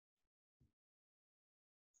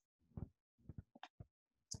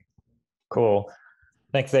Cool.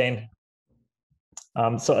 Thanks, Zane.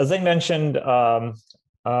 So as I mentioned, I'm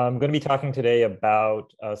going to be talking today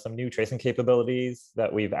about some new tracing capabilities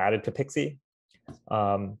that we've added to Pixie.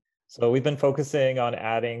 So we've been focusing on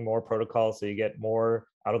adding more protocols so you get more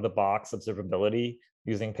out-of-the-box observability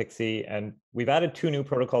using Pixie. And we've added two new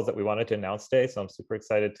protocols that we wanted to announce today. So I'm super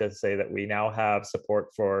excited to say that we now have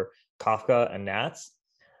support for Kafka and NATS.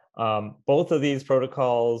 Both of these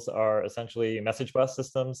protocols are essentially message bus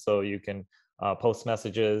systems. So you can post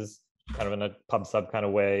messages kind of in a pub sub kind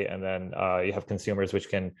of way. And then you have consumers which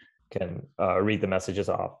can read the messages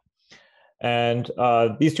off. And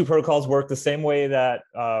these two protocols work the same way that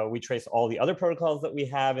we trace all the other protocols that we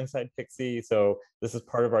have inside Pixie. So this is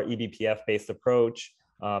part of our eBPF-based approach.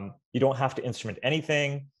 You don't have to instrument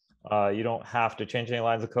anything. You don't have to change any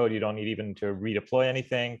lines of code. You don't need even to redeploy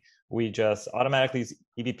anything. We just automatically use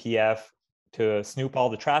eBPF to snoop all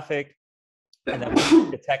the traffic, and then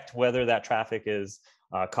we detect whether that traffic is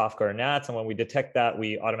Kafka or NATS. And when we detect that,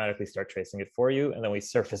 we automatically start tracing it for you. And then we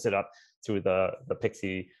surface it up through the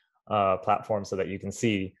Pixie platform so that you can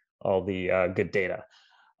see all the good data.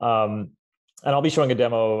 And I'll be showing a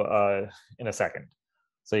demo in a second,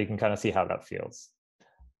 so you can kind of see how that feels.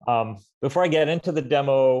 Before I get into the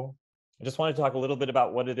demo, I just wanted to talk a little bit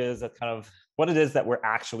about what it is that we're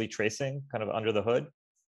actually tracing kind of under the hood.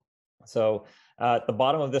 So at the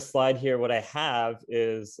bottom of this slide here, what I have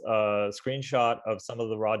is a screenshot of some of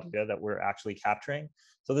the raw data that we're actually capturing.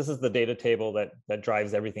 So this is the data table that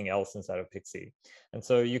drives everything else inside of Pixie. And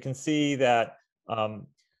so you can see that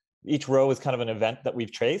each row is kind of an event that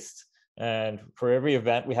we've traced. And for every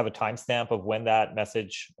event, we have a timestamp of when that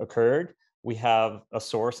message occurred. We have a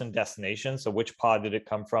source and destination. So which pod did it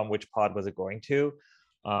come from? Which pod was it going to?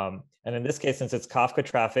 And in this case, since it's Kafka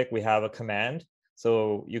traffic, we have a command.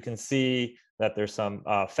 So you can see that there's some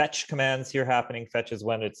fetch commands here happening. Fetch is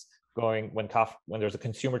when it's going, when there's a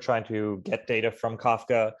consumer trying to get data from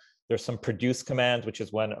Kafka. There's some produce commands, which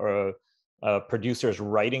is when a producer is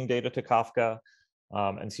writing data to Kafka.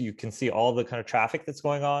 And so you can see all the kind of traffic that's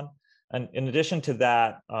going on. And in addition to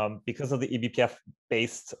that, because of the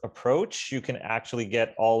eBPF-based approach, you can actually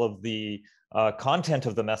get all of the content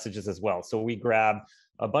of the messages as well. So we grab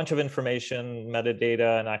a bunch of information,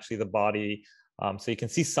 metadata, and actually the body. So you can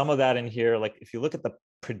see some of that in here. Like if you look at the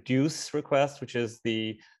produce request, which is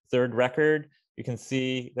the third record, you can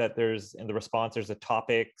see that in the response, there's a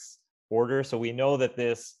topics order. So we know that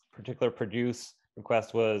this particular produce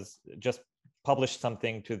request was just published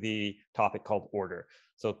something to the topic called order.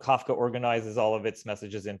 So Kafka organizes all of its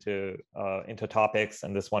messages into topics,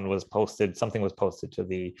 and this one was posted, something was posted to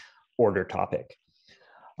the order topic.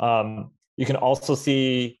 You can also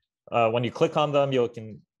see when you click on them, you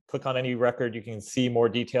can click on any record, you can see more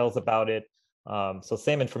details about it. So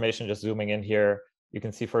same information, just zooming in here. You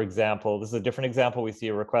can see, for example, this is a different example. We see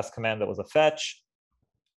a request command that was a fetch.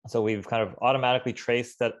 So we've kind of automatically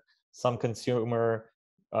traced that some consumer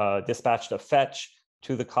dispatched a fetch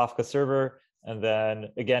to the Kafka server. And then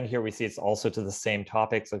again, here we see it's also to the same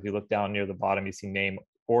topic. So if you look down near the bottom, you see name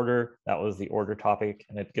order. That was the order topic.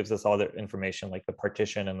 And it gives us all the information like the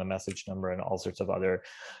partition and the message number and all sorts of other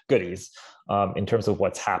goodies in terms of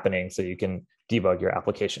what's happening so you can debug your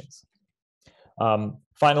applications.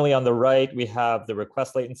 Finally, on the right, we have the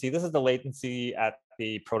request latency. This is the latency at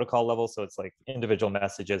the protocol level. So it's like individual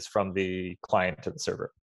messages from the client to the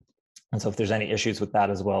server. And so if there's any issues with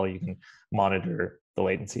that as well, you can monitor the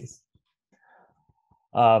latencies.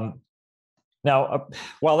 Now,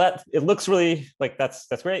 while it looks really like that's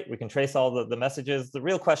great, we can trace all the messages. The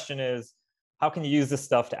real question is, how can you use this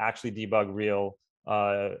stuff to actually debug real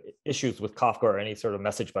issues with Kafka or any sort of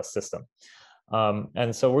message bus system?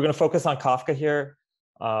 And so we're going to focus on Kafka here.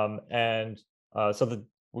 So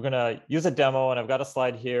we're going to use a demo, and I've got a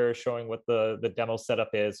slide here showing what the demo setup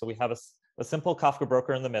is. So we have a simple Kafka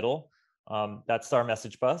broker in the middle. That's our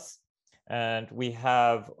message bus. And we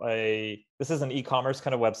have this is an e-commerce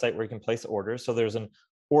kind of website where you can place orders. So there's an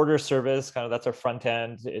order service, kind of that's our front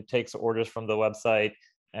end. It takes orders from the website.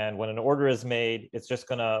 And when an order is made, it's just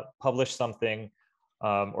going to publish something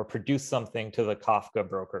or produce something to the Kafka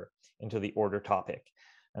broker into the order topic.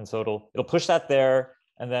 And so it'll push that there.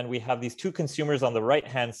 And then we have these two consumers on the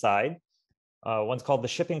right-hand side. One's called the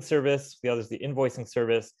shipping service. The other is the invoicing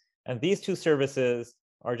service. And these two services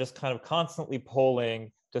are just kind of constantly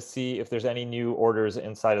polling to see if there's any new orders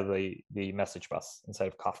inside of the message bus, inside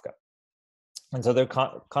of Kafka. And so they're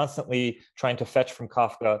constantly trying to fetch from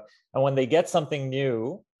Kafka. And when they get something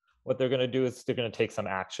new, what they're going to do is they're going to take some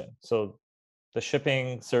action. So the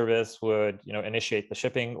shipping service would initiate the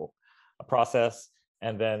shipping process,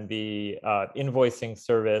 and then the invoicing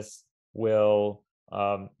service will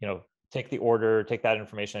take the order, take that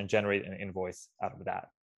information, and generate an invoice out of that.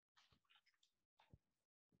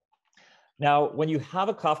 Now, when you have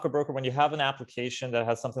a Kafka broker, when you have an application that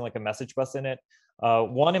has something like a message bus in it,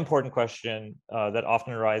 one important question that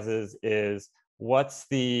often arises is, what's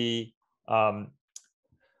the, are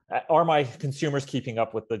my consumers keeping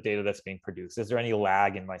up with the data that's being produced? Is there any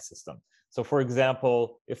lag in my system? So for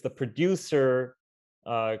example, if the producer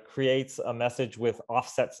creates a message with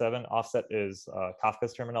offset 7, offset is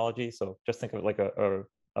Kafka's terminology. So just think of it like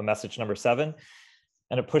a message number 7,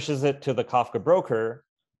 and it pushes it to the Kafka broker,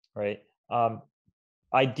 right?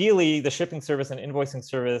 Ideally, the shipping service and invoicing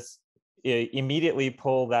service immediately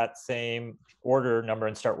pull that same order number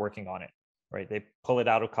and start working on it, right? They pull it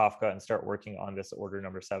out of Kafka and start working on this order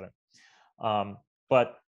number 7.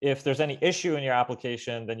 But if there's any issue in your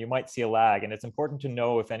application, then you might see a lag, and it's important to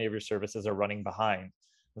know if any of your services are running behind.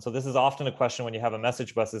 And so this is often a question when you have a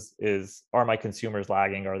message bus is are my consumers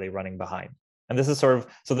lagging? Are they running behind? And this is sort of,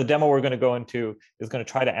 so the demo we're going to go into is going to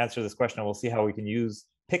try to answer this question, and we'll see how we can use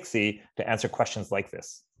Pixie to answer questions like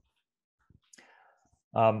this.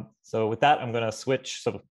 So with that, I'm going to switch.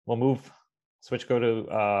 So we'll switch, go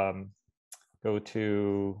to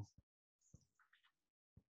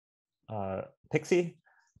Pixie.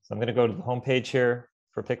 So I'm going to go to the home page here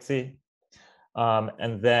for Pixie.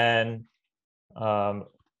 And then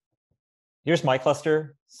here's my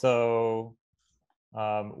cluster. So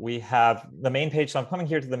we have the main page. So I'm coming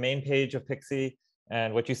here to the main page of Pixie.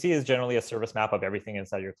 And what you see is generally a service map of everything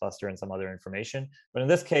inside your cluster and some other information. But in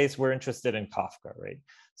this case, we're interested in Kafka, right?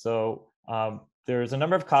 So there's a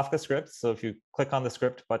number of Kafka scripts. So if you click on the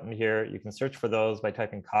script button here, you can search for those by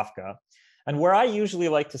typing Kafka. And where I usually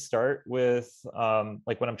like to start with,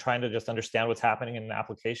 like when I'm trying to just understand what's happening in an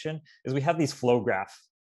application, is we have these flow graph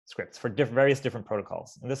scripts for various different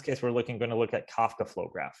protocols. In this case, we're going to look at Kafka flow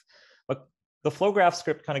graph. But the flow graph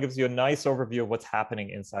script kind of gives you a nice overview of what's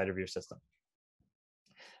happening inside of your system.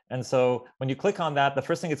 And so when you click on that, the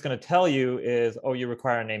first thing it's going to tell you is, oh, you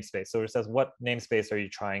require a namespace. So it says, what namespace are you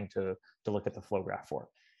trying to look at the flow graph for?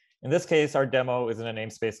 In this case, our demo is in a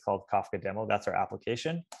namespace called Kafka demo. That's our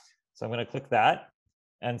application. So I'm going to click that.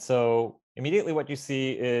 And so immediately what you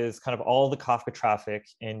see is kind of all the Kafka traffic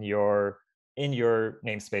in your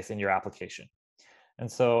namespace, in your application.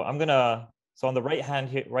 And so I'm going to, so on the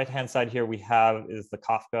right-hand side here, we have is the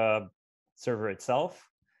Kafka server itself.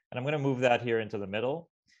 And I'm going to move that here into the middle.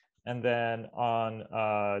 And then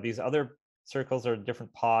on these other circles are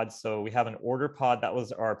different pods. So we have an order pod. That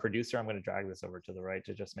was our producer. I'm going to drag this over to the right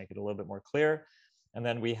to just make it a little bit more clear. And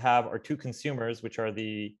then we have our two consumers, which are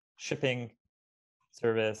the shipping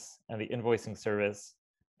service and the invoicing service.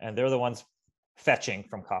 And they're the ones fetching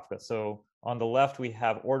from Kafka. So on the left, we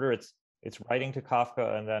have order. It's writing to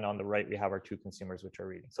Kafka. And then on the right, we have our two consumers, which are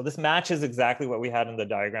reading. So this matches exactly what we had in the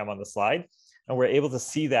diagram on the slide. And we're able to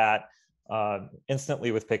see that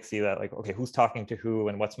instantly with Pixie, that like, okay, who's talking to who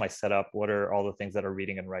and what's my setup? What are all the things that are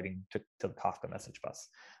reading and writing to the Kafka message bus?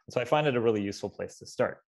 And so I find it a really useful place to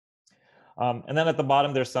start. And then at the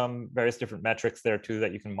bottom, there's some various different metrics there too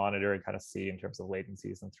that you can monitor and kind of see in terms of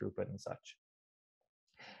latencies and throughput and such.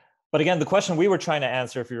 But again, the question we were trying to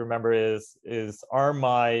answer, if you remember, is are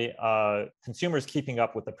my consumers keeping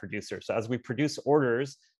up with the producer? So as we produce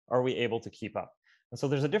orders, are we able to keep up? And so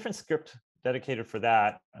there's a different script dedicated for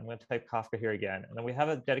that. I'm going to type Kafka here again. And then we have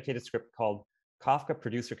a dedicated script called Kafka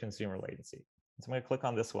producer consumer latency. So I'm going to click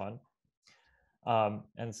on this one.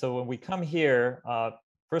 And so when we come here,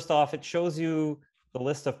 first off, it shows you the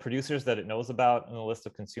list of producers that it knows about and the list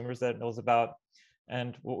of consumers that it knows about.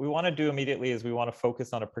 And what we want to do immediately is we want to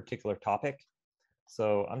focus on a particular topic.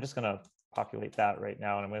 So I'm just going to populate that right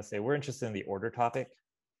now. And I'm going to say we're interested in the order topic.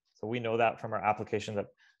 So we know that from our application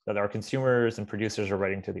that our consumers and producers are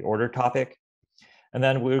writing to the order topic. And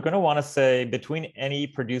then we're going to want to say between any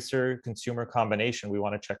producer-consumer combination, we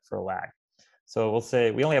want to check for a lag. So we'll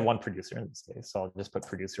say we only have one producer in this case. So I'll just put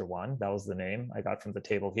producer 1. That was the name I got from the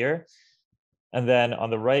table here. And then on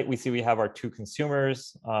the right, we see we have our two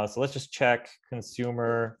consumers. So let's just check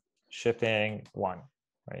consumer shipping 1,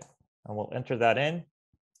 right? And we'll enter that in.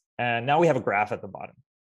 And now we have a graph at the bottom.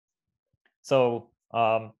 So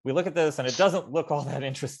we look at this and it doesn't look all that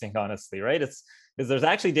interesting, honestly, right? There's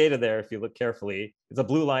actually data there if you look carefully. It's a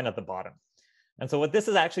blue line at the bottom. And so what this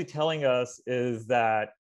is actually telling us is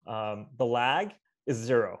that the lag is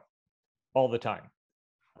 0 all the time.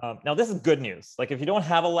 Now, this is good news. Like if you don't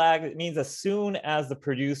have a lag, it means as soon as the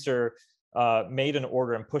producer made an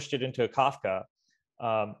order and pushed it into Kafka,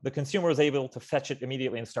 the consumer was able to fetch it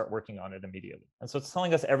immediately and start working on it immediately. And so it's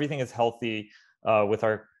telling us everything is healthy with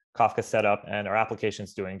our Kafka setup and our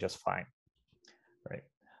application's doing just fine, right?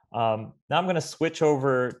 Now I'm going to switch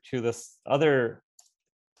over to this other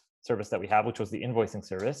service that we have, which was the invoicing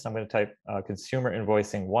service. I'm going to type consumer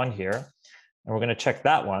invoicing 1 here, and we're going to check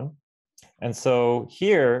that one. And so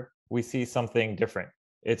here we see something different.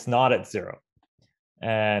 It's not at 0.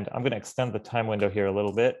 And I'm going to extend the time window here a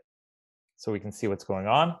little bit so we can see what's going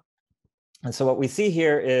on. And so what we see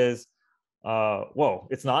here is, whoa,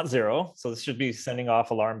 it's not 0. So this should be sending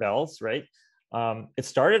off alarm bells, right? It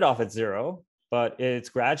started off at 0, but it's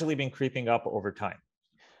gradually been creeping up over time.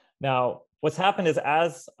 Now, what's happened is,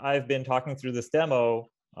 as I've been talking through this demo,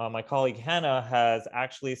 my colleague Hannah has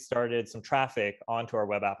actually started some traffic onto our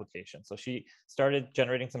web application. So she started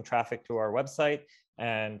generating some traffic to our website,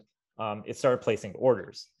 and it started placing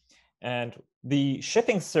orders. And the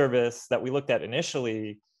shipping service that we looked at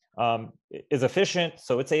initially is efficient,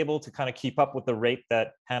 so it's able to kind of keep up with the rate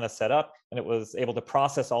that Hannah set up, and it was able to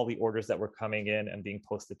process all the orders that were coming in and being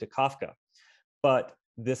posted to Kafka. But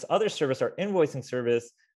this other service, our invoicing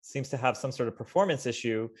service, seems to have some sort of performance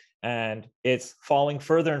issue, and it's falling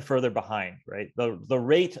further and further behind, right? The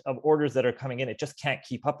rate of orders that are coming in, it just can't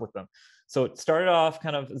keep up with them. So it started off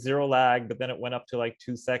kind of 0 lag, but then it went up to like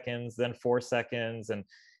 2 seconds, then 4 seconds, and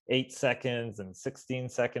 8 seconds, and 16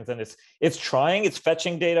 seconds. And it's trying, it's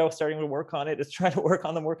fetching data, starting to work on it. It's trying to work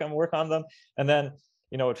on them. And then,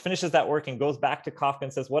 it finishes that work and goes back to Kafka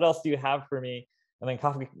and says, what else do you have for me? And then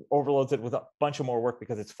Kafka overloads it with a bunch of more work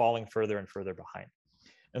because it's falling further and further behind.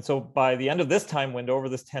 And so by the end of this time window, over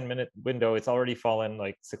this 10-minute window, it's already fallen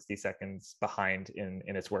like 60 seconds behind in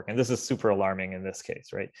its work. And this is super alarming in this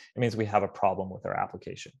case, right? It means we have a problem with our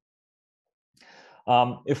application.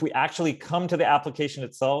 If we actually come to the application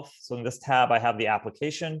itself, so in this tab, I have the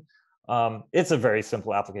application. It's a very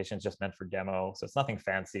simple application. It's just meant for demo, so it's nothing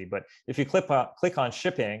fancy. But if you click on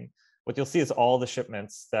shipping, what you'll see is all the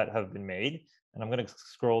shipments that have been made. And I'm going to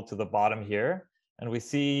scroll to the bottom here, and we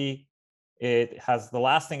see it has the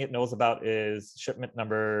last thing it knows about is shipment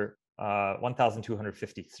number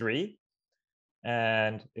 1,253.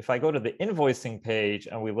 And if I go to the invoicing page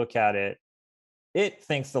and we look at it, it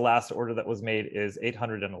thinks the last order that was made is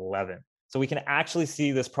 811. So we can actually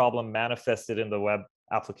see this problem manifested in the web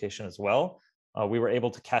application as well. We were able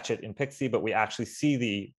to catch it in Pixie, but we actually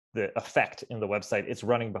see the effect in the website. It's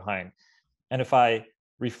running behind. And if I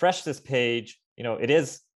refresh this page, it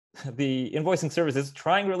is, the invoicing service is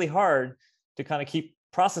trying really hard to kind of keep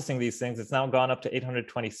processing these things. It's now gone up to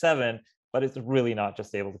 827, but it's really not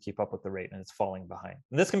just able to keep up with the rate, and it's falling behind.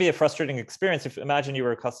 And this can be a frustrating experience. If imagine you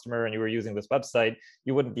were a customer and you were using this website,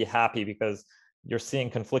 you wouldn't be happy because you're seeing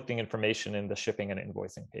conflicting information in the shipping and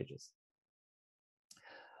invoicing pages.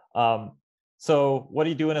 So what do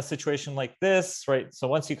you do in a situation like this, right? So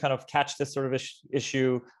once you kind of catch this sort of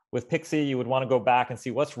issue with Pixie, you would want to go back and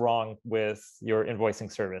see what's wrong with your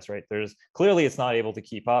invoicing service, right? Clearly it's not able to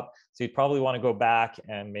keep up. So you'd probably want to go back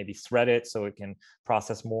and maybe thread it so it can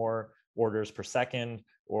process more orders per second,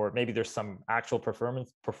 or maybe there's some actual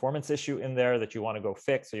performance issue in there that you want to go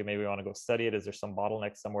fix. So you maybe want to go study it. Is there some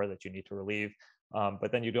bottleneck somewhere that you need to relieve?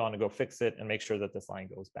 But then you do want to go fix it and make sure that this line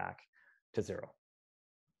goes back to 0.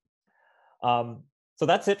 So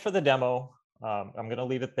that's it for the demo. I'm going to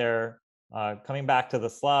leave it there. Coming back to the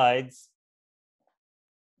slides,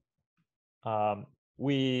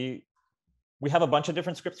 we have a bunch of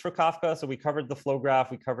different scripts for Kafka. So we covered the flow graph.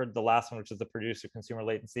 We covered the last one, which is the producer-consumer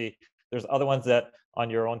latency. There's other ones that on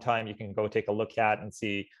your own time you can go take a look at and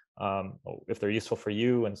see if they're useful for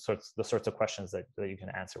you and the sorts of questions that you can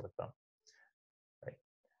answer with them.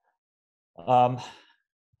 Right.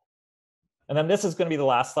 And then this is going to be the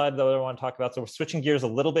last slide that I want to talk about. So we're switching gears a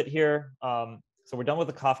little bit here. So we're done with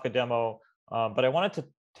the Kafka demo, but I wanted to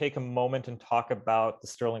take a moment and talk about the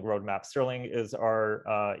Stirling roadmap. Stirling is our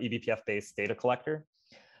eBPF-based data collector.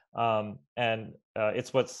 And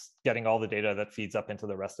it's what's getting all the data that feeds up into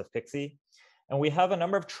the rest of Pixie. And we have a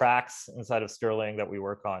number of tracks inside of Stirling that we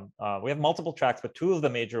work on. We have multiple tracks, but 2 of the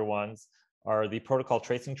major ones are the protocol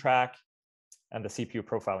tracing track and the CPU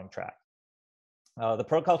profiling track. The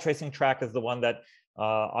protocol tracing track is the one that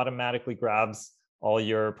automatically grabs all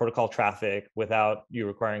your protocol traffic without you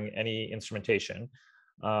requiring any instrumentation.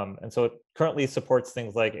 And so it currently supports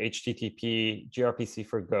things like HTTP, gRPC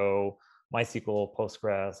for Go, MySQL,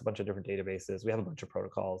 Postgres, a bunch of different databases. We have a bunch of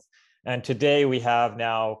protocols. And today we have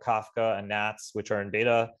now Kafka and Nats, which are in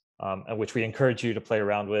beta, and which we encourage you to play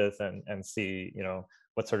around with and see,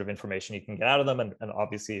 what sort of information you can get out of them. And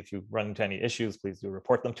obviously, if you run into any issues, please do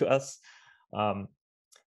report them to us.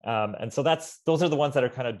 And so those are the ones that are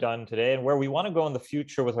kind of done today. And where we want to go in the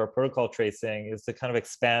future with our protocol tracing is to kind of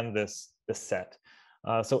expand this set.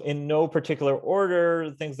 So in no particular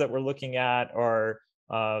order, things that we're looking at are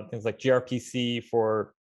things like gRPC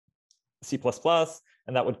for C++,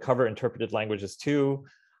 and that would cover interpreted languages too.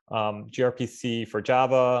 gRPC for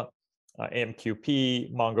Java,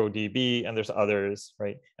 AMQP, MongoDB, and there's others,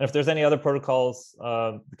 right? And if there's any other protocols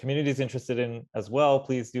the community is interested in as well,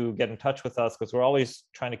 please do get in touch with us, because we're always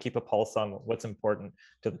trying to keep a pulse on what's important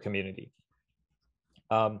to the community.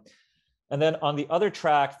 And then on the other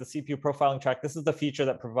track, the CPU profiling track, this is the feature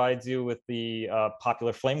that provides you with the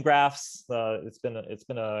popular flame graphs. It's been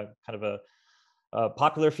a kind of a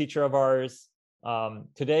popular feature of ours.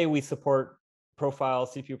 Today we support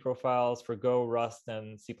CPU profiles for Go, Rust,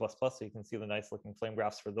 and C++. So you can see the nice looking flame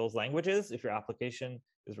graphs for those languages if your application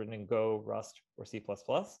is written in Go, Rust, or C++.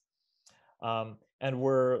 And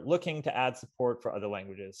we're looking to add support for other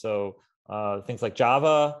languages. So things like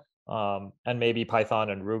Java, and maybe Python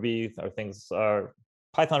and Ruby are things.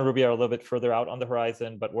 Python and Ruby are a little bit further out on the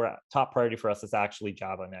horizon, but top priority for us is actually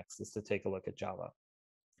Java next, is to take a look at Java.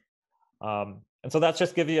 And so that's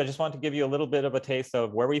just I just want to give you a little bit of a taste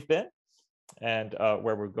of where we've been and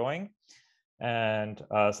where we're going. And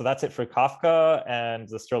so that's it for Kafka and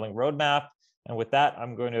the Stirling roadmap. And with that,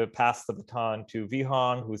 I'm going to pass the baton to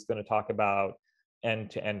Vihong, who's going to talk about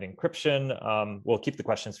end-to-end encryption. We'll keep the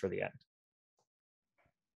questions for the end.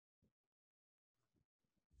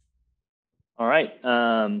 All right.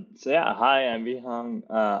 So yeah, hi, I'm Vihong.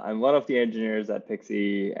 I'm one of the engineers at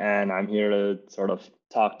Pixie, and I'm here to sort of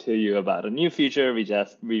talk to you about a new feature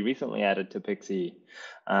we recently added to Pixie.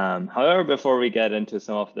 However, before we get into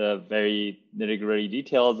some of the very nitty-gritty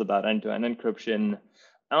details about end-to-end encryption,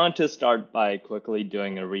 I want to start by quickly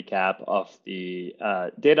doing a recap of the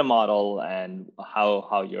data model and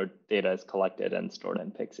how your data is collected and stored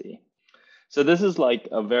in Pixie. So this is like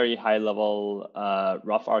a very high level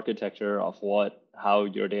rough architecture of how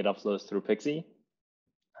your data flows through Pixie.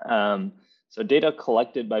 So data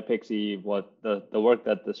collected by Pixie, what the work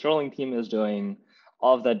that the Stirling team is doing,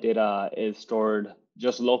 all of that data is stored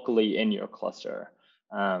just locally in your cluster.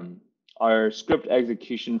 Our script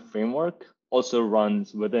execution framework also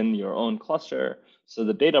runs within your own cluster. So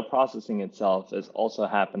the data processing itself is also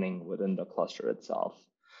happening within the cluster itself.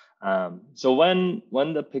 So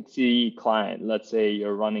when the Pixie client, let's say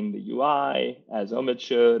you're running the UI as Omid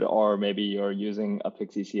should, or maybe you're using a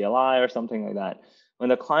Pixie CLI or something like that, when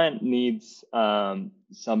the client needs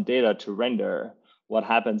some data to render, what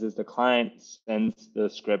happens is the client sends the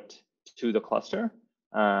script to the cluster,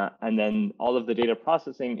 and then all of the data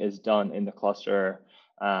processing is done in the cluster,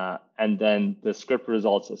 and then the script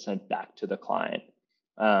results are sent back to the client.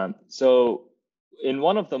 So in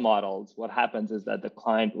one of the models, what happens is that the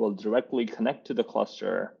client will directly connect to the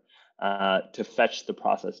cluster to fetch the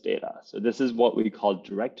process data. So this is what we call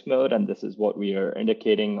direct mode, and this is what we are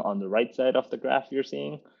indicating on the right side of the graph you're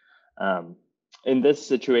seeing. In this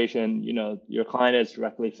situation, your client is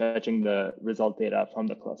directly fetching the result data from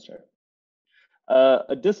the cluster.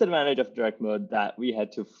 A disadvantage of direct mode that we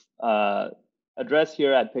had to address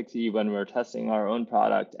here at Pixie when we're testing our own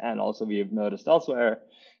product, and also we have noticed elsewhere,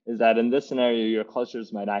 is that in this scenario, your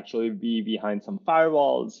clusters might actually be behind some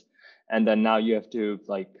firewalls. And then now you have to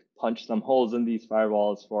punch some holes in these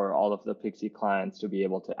firewalls for all of the Pixie clients to be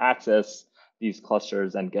able to access these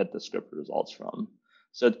clusters and get the script results from.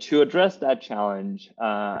 So to address that challenge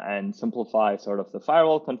and simplify sort of the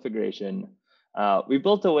firewall configuration, we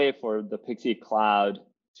built a way for the Pixie cloud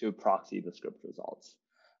to proxy the script results.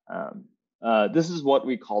 This is what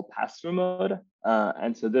we call pass-through mode.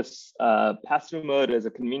 And so this pass-through mode is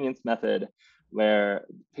a convenience method where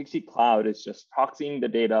Pixie Cloud is just proxying the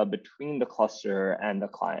data between the cluster and the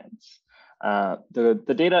clients.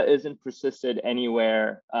 The data isn't persisted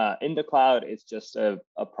anywhere in the cloud. It's just a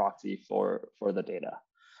proxy for the data.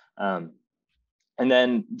 And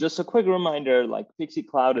then just a quick reminder, Pixie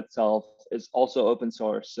Cloud itself is also open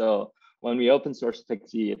source. So when we open source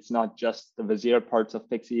Pixie, it's not just the Vizier parts of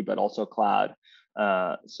Pixie, but also cloud.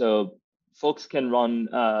 So folks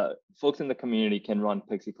in the community can run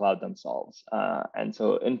Pixie Cloud themselves. And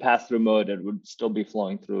so in pass-through mode, it would still be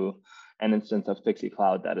flowing through an instance of Pixie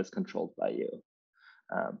Cloud that is controlled by you.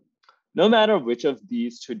 No matter which of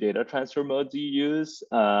these two data transfer modes you use,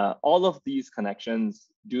 all of these connections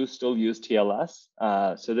do still use TLS.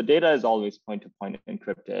 So the data is always point-to-point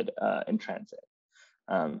encrypted in transit.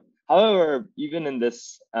 However, even in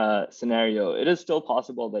this scenario, it is still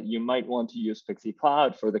possible that you might want to use Pixie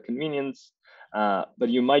Cloud for the convenience, but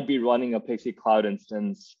you might be running a Pixie Cloud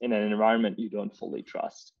instance in an environment you don't fully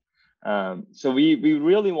trust. So we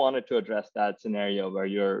really wanted to address that scenario where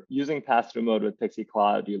you're using pass-through mode with Pixie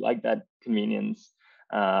Cloud, you like that convenience,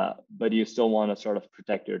 but you still want to sort of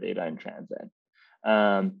protect your data in transit.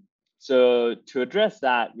 So to address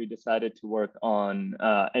that, we decided to work on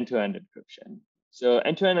end-to-end encryption. So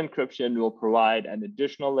end-to-end encryption will provide an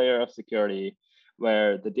additional layer of security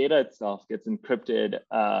where the data itself gets encrypted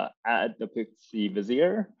at the Pixie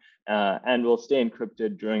Vizier and will stay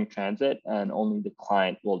encrypted during transit, and only the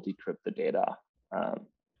client will decrypt the data.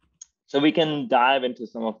 So we can dive into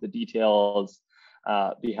some of the details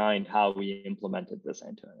behind how we implemented this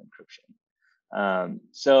end-to-end encryption.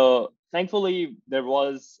 So thankfully, there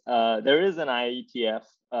is an IETF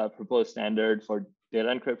proposed standard for data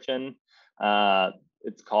encryption.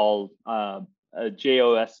 It's called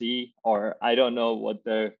JOSC, or I don't know what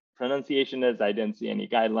the pronunciation is. I didn't see any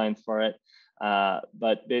guidelines for it.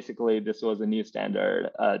 But basically, this was a new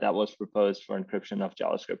standard that was proposed for encryption of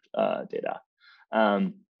JavaScript data.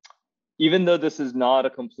 Even though this is not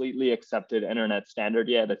a completely accepted internet standard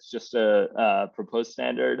yet, it's just a proposed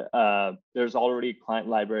standard. There's already client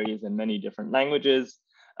libraries in many different languages.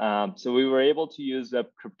 So we were able to use the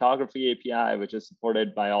cryptography API, which is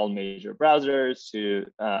supported by all major browsers, to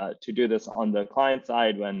do this on the client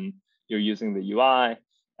side when you're using the UI.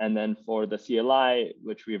 And then for the CLI,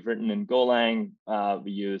 which we've written in Golang,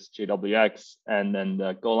 we use JWX, and then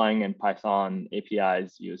the Golang and Python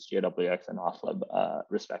APIs use JWX and Auth-lib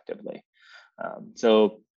respectively.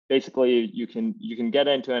 So basically, you can get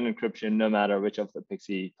end-to-end encryption no matter which of the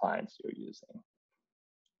Pixie clients you're using.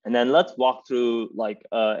 And then let's walk through like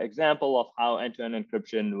an example of how end-to-end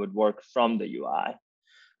encryption would work from the UI.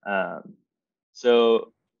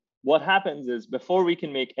 So what happens is, before we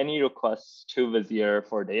can make any requests to Vizier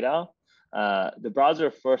for data, the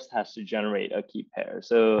browser first has to generate a key pair.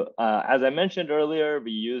 So as I mentioned earlier,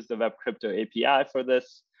 we use the Web Crypto API for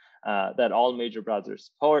this that all major browsers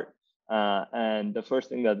support. And the first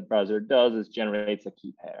thing that the browser does is generates a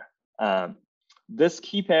key pair. This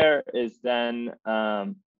key pair is then,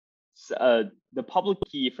 the public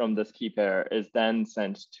key from this key pair is then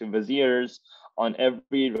sent to Viziers on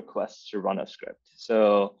every request to run a script.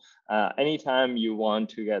 So anytime you want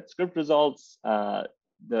to get script results,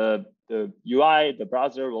 the UI, the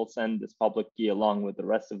browser, will send this public key along with the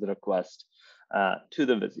rest of the request to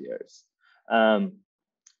the Viziers.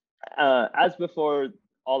 As before,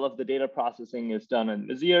 all of the data processing is done on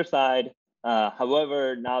Vizier side.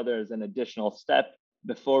 However, now there's an additional step.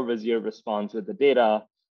 Before Vizier responds with the data,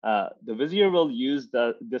 the Vizier will use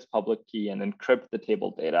this public key and encrypt the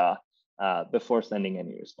table data before sending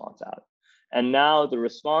any response out. And now the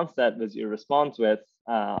response that Vizier responds with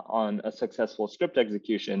on a successful script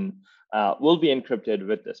execution will be encrypted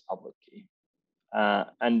with this public key.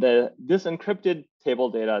 And this encrypted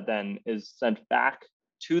table data then is sent back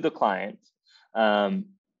to the client,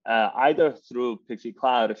 either through Pixie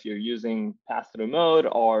Cloud if you're using pass-through mode,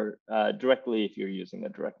 or directly if you're using a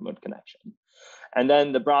direct mode connection. And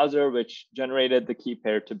then the browser, which generated the key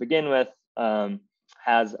pair to begin with,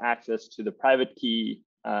 has access to the private key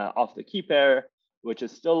of the key pair, which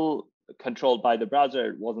is still controlled by the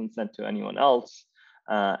browser. It wasn't sent to anyone else.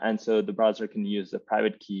 And so the browser can use the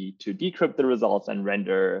private key to decrypt the results and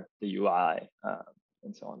render the UI,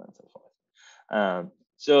 and so on and so forth.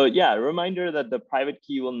 So yeah, a reminder that the private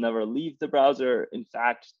key will never leave the browser. In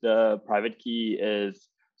fact, the private key is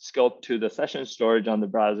scoped to the session storage on the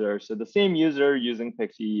browser. So the same user using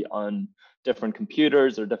Pixie on different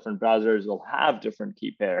computers or different browsers will have different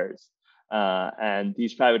key pairs. And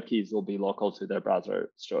these private keys will be local to their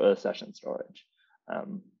browser session storage.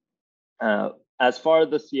 As far as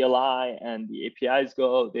the CLI and the APIs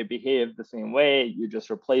go, they behave the same way. You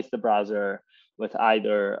just replace the browser with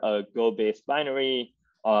either a Go-based binary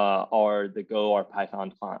or the Go or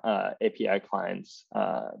Python API clients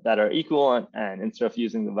that are equivalent. And instead of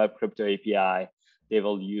using the Web Crypto API, they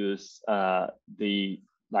will use the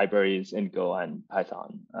libraries in Go and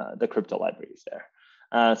Python, the crypto libraries there.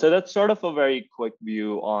 So that's sort of a very quick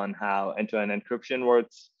view on how end-to-end encryption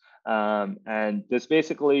works. And this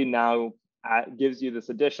basically now gives you this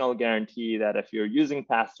additional guarantee that if you're using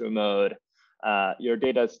pass-through mode, your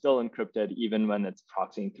data is still encrypted even when it's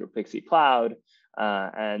proxying through Pixie Cloud.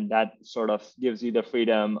 And that sort of gives you the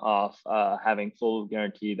freedom of having full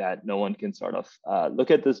guarantee that no one can sort of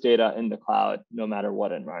look at this data in the cloud, no matter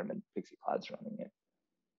what environment Pixie Cloud's running in.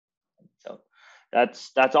 So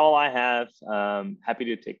that's all I have. Happy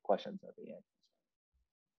to take questions at the end.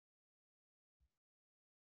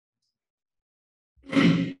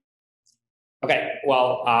 Okay,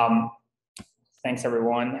 well, thanks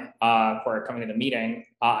everyone for coming to the meeting.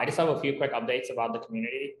 I just have a few quick updates about the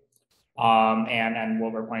community and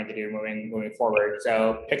what we're planning to do moving forward.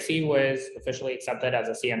 So Pixie was officially accepted as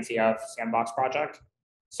a CNCF sandbox project.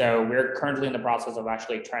 So we're currently in the process of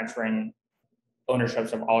actually transferring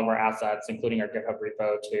ownerships of all of our assets, including our GitHub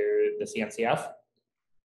repo, to the CNCF.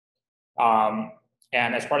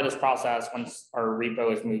 And as part of this process, once our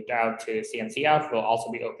repo is moved out to CNCF, we'll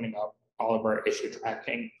also be opening up all of our issue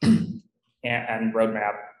tracking and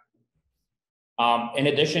roadmap. In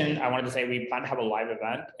addition, I wanted to say we plan to have a live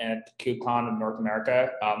event at KubeCon in North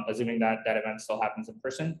America, assuming that that event still happens in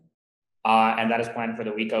person. And that is planned for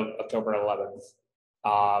the week of October 11th.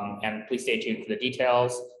 And please stay tuned for the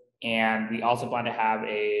details. And we also plan to have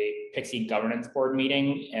a Pixie governance board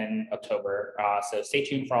meeting in October. So stay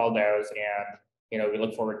tuned for all those. And we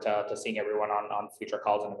look forward to seeing everyone on future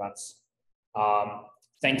calls and events.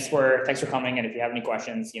 Thanks for coming. And if you have any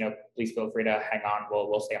questions, please feel free to hang on.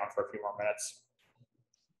 We'll stay on for a few more minutes.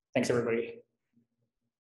 Thanks, everybody.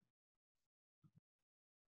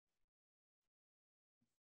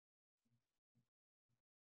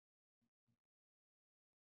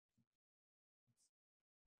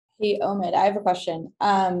 Hey, Omid, I have a question.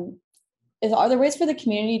 Are there ways for the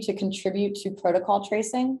community to contribute to protocol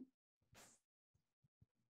tracing?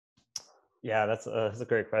 Yeah, that's a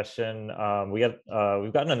great question.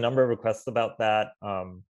 We've gotten a number of requests about that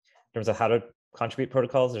in terms of how to contribute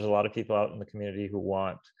protocols. There's a lot of people out in the community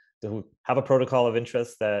who have a protocol of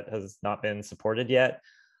interest that has not been supported yet.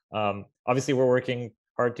 Obviously, we're working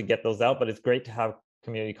hard to get those out, but it's great to have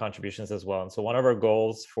community contributions as well. And so one of our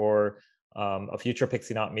goals for a future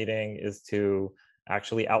PxieNot meeting is to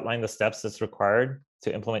actually outline the steps that's required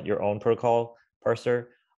to implement your own protocol parser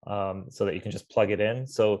so that you can just plug it in.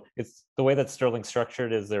 So it's the way that Stirling's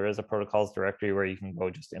structured is there is a protocols directory where you can go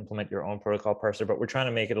just implement your own protocol parser, but we're trying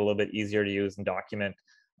to make it a little bit easier to use and document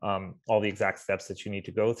all the exact steps that you need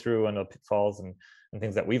to go through and the pitfalls and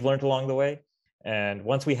things that we've learned along the way. And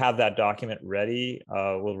once we have that document ready,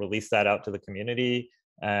 we'll release that out to the community.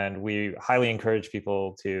 And we highly encourage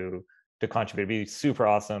people to contribute. It'd be super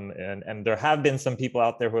awesome. And there have been some people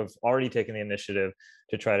out there who have already taken the initiative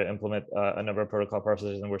to try to implement a number of protocol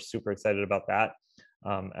parsers, and we're super excited about that.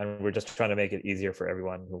 And we're just trying to make it easier for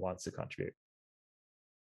everyone who wants to contribute.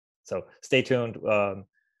 So stay tuned.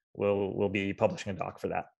 We'll be publishing a doc for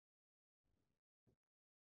that.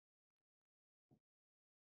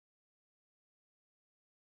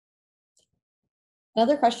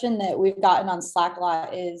 Another question that we've gotten on Slack a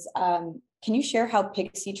lot is, can you share how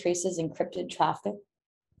Pixie traces encrypted traffic?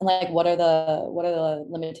 And like, what are the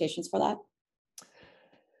limitations for that?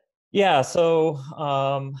 Yeah, so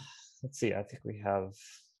let's see, I think we have,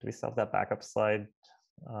 do we still have that backup slide?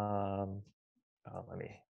 Let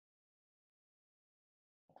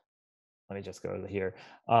me just go to here.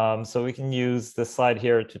 So we can use this slide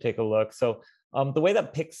here to take a look. So the way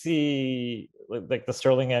that Pixie, like the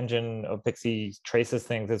Stirling engine of Pixie traces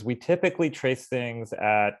things is we typically trace things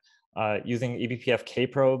at using eBPF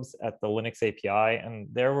K-probes at the Linux API. And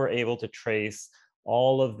there we're able to trace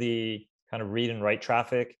all of the kind of read and write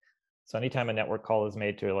traffic. So anytime a network call is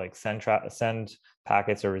made to like send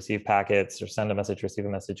packets or receive packets or send a message, receive a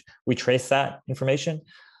message, we trace that information.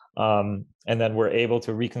 And then we're able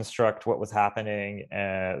to reconstruct what was happening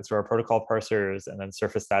through our protocol parsers and then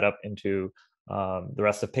surface that up into the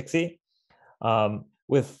rest of Pixie.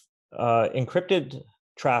 With encrypted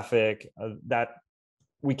traffic that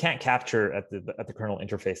we can't capture at the kernel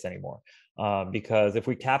interface anymore, because if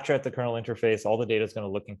we capture at the kernel interface, all the data is going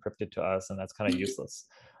to look encrypted to us, and that's kind of useless.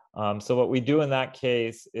 So what we do in that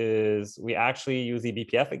case is we actually use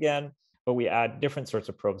eBPF again, but we add different sorts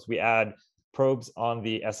of probes. We add probes on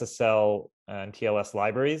the SSL and TLS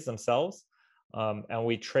libraries themselves, and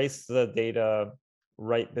we trace the data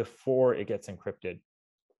right before it gets encrypted.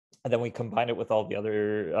 And then we combine it with all the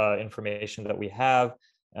other information that we have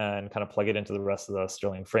and kind of plug it into the rest of the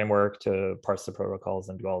Stirling framework to parse the protocols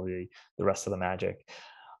and do all the rest of the magic.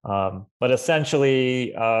 But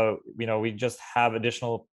essentially, we just have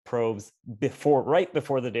additional probes right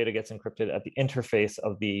before the data gets encrypted at the interface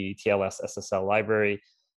of the TLS SSL library.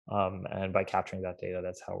 And by capturing that data,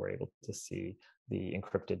 that's how we're able to see the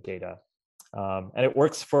encrypted data. And it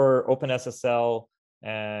works for OpenSSL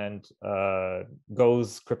and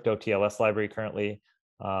Go's crypto TLS library currently.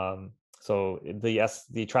 So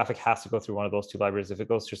the traffic has to go through one of those two libraries. If it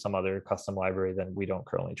goes through some other custom library, then we don't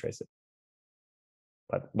currently trace it.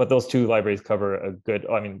 But those two libraries cover a good,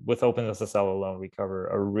 with OpenSSL alone, we cover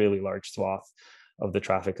a really large swath of the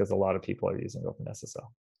traffic because a lot of people are using OpenSSL.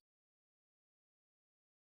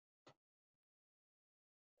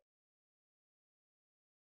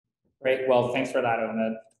 Great. Well, thanks for that,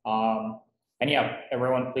 Omid. And yeah,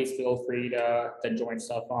 everyone, please feel free to join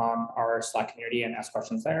stuff on our Slack community and ask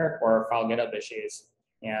questions there or file GitHub issues.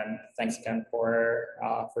 And thanks again for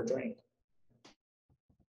joining.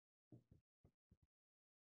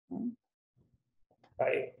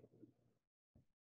 Bye.